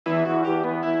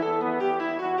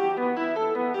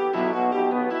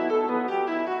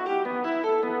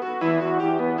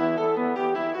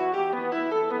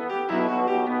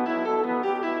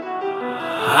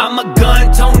I'm a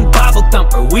gun-toting Bible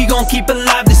thumper. We gon' keep it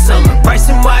live this summer.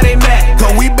 Bryson, why they mad?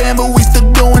 Cause we been, but we still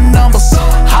doing numbers.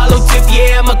 Hollow tip,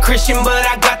 yeah, I'm a Christian, but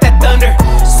I got that thunder.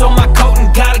 So my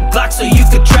coating got a Glock, so you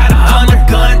could try to plunder. I'm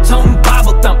a gun-toting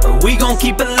Bible thumper. We gon'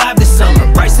 keep it live this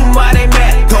summer. Bryson, why they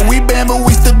mad? Cause we been, but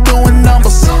we still doing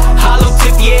numbers. Hollow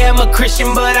tip, yeah, I'm a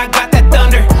Christian, but I got that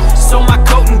thunder. So my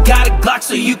coating got a Glock,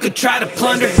 so you could try to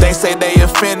plunder. They say they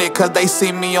offended cause they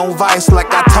see me on Vice. Like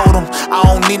I told them, I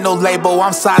don't need no label,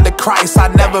 I'm signed to Christ. I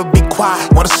never be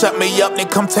quiet. Wanna shut me up, then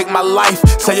come take my life.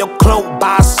 Sell your cloak,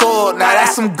 buy a sword, now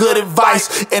that's some good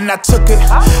advice. And I took it,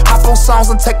 hop on songs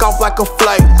and take off like a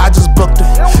flight. I just booked it,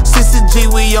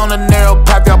 CCG, we on the narrow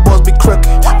path, y'all boys be crooked.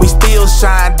 We still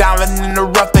shine, diamond in the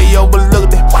rough, they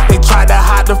overlooked it. They tried to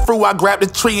hide the fruit, I grabbed the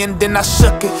tree and then I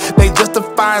shook it. They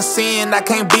justifying sin, I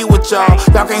can't be with y'all.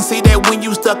 Y'all can't see that when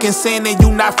you stuck in sin and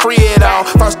you not free at all.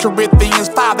 1 Corinthians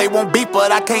 5, they won't beef,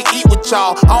 but I can't eat with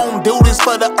y'all. I don't do this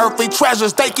for the earthly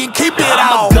treasures, they can keep it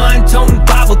all. I'm a gun-toting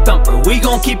Bible thumper. We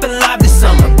gon' keep it live this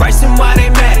summer. Bryson, why they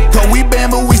mad? Cause we been,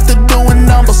 but we still doing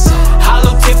numbers.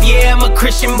 Hollow tip, yeah, I'm a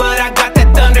Christian, but I got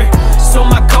that thunder. So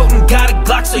my coating got a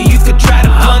Glock, so you could try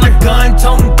to plunder.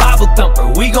 Gun-toting Bible thumper.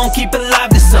 We gon' keep it live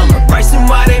this summer. Bryson,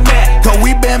 why they mad? Cause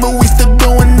we been, but we still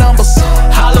doing numbers.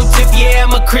 Hollow tip, yeah,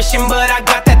 I'm a Christian, but I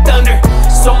got that thunder.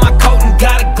 So my coating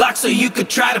got a Glock, so you could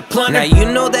try to plunder. Now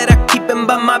you know that I keep him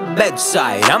by my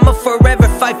bedside. I'ma forever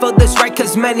fight for this right,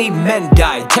 cause many men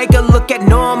died. Take a look at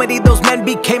Normandy, those men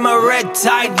became a red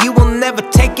tide. You will never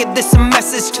take it, this a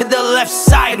message to the left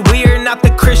side. We're not the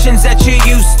Christians that you're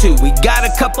used to. We got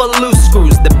a couple loose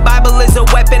screws. The Bible is a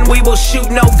weapon, we will shoot,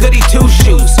 no goody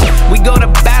two-shoes. We go to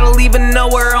battle even though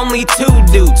we're only two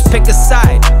dudes. Pick a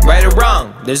side, right or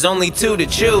wrong, there's only two to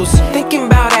choose. Thinking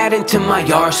about adding to my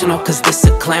arsenal, cause this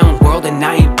a clown world and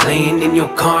I ain't playing in your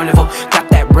carnival. Got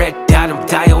that red dot, I'm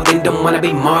dialed in, don't wanna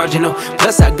be marginal.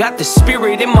 Plus I got the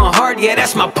spirit in my heart, yeah,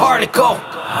 that's my particle.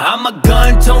 I'm a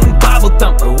gun-toting Bible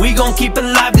thumper. We gon' keep it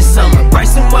live this summer.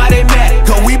 Bryson, why they mad?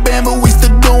 Cause we been, but we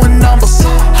still doing numbers.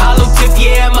 Hollow tip,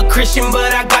 yeah, I'm a Christian,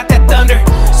 but I got that thunder.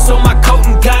 So my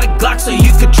coating got a Glock, so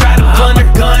you could try to plunder.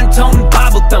 Gun-toting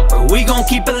Bible thumper. We gon'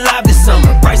 keep it live this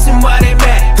summer. Bryson, why they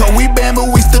mad? Cause we been, but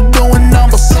we still doing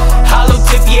numbers. Hollow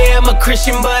tip, yeah, I'm a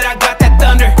Christian, but I got that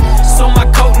thunder. So my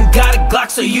coating got a Glock,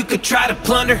 so you could try to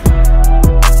plunder.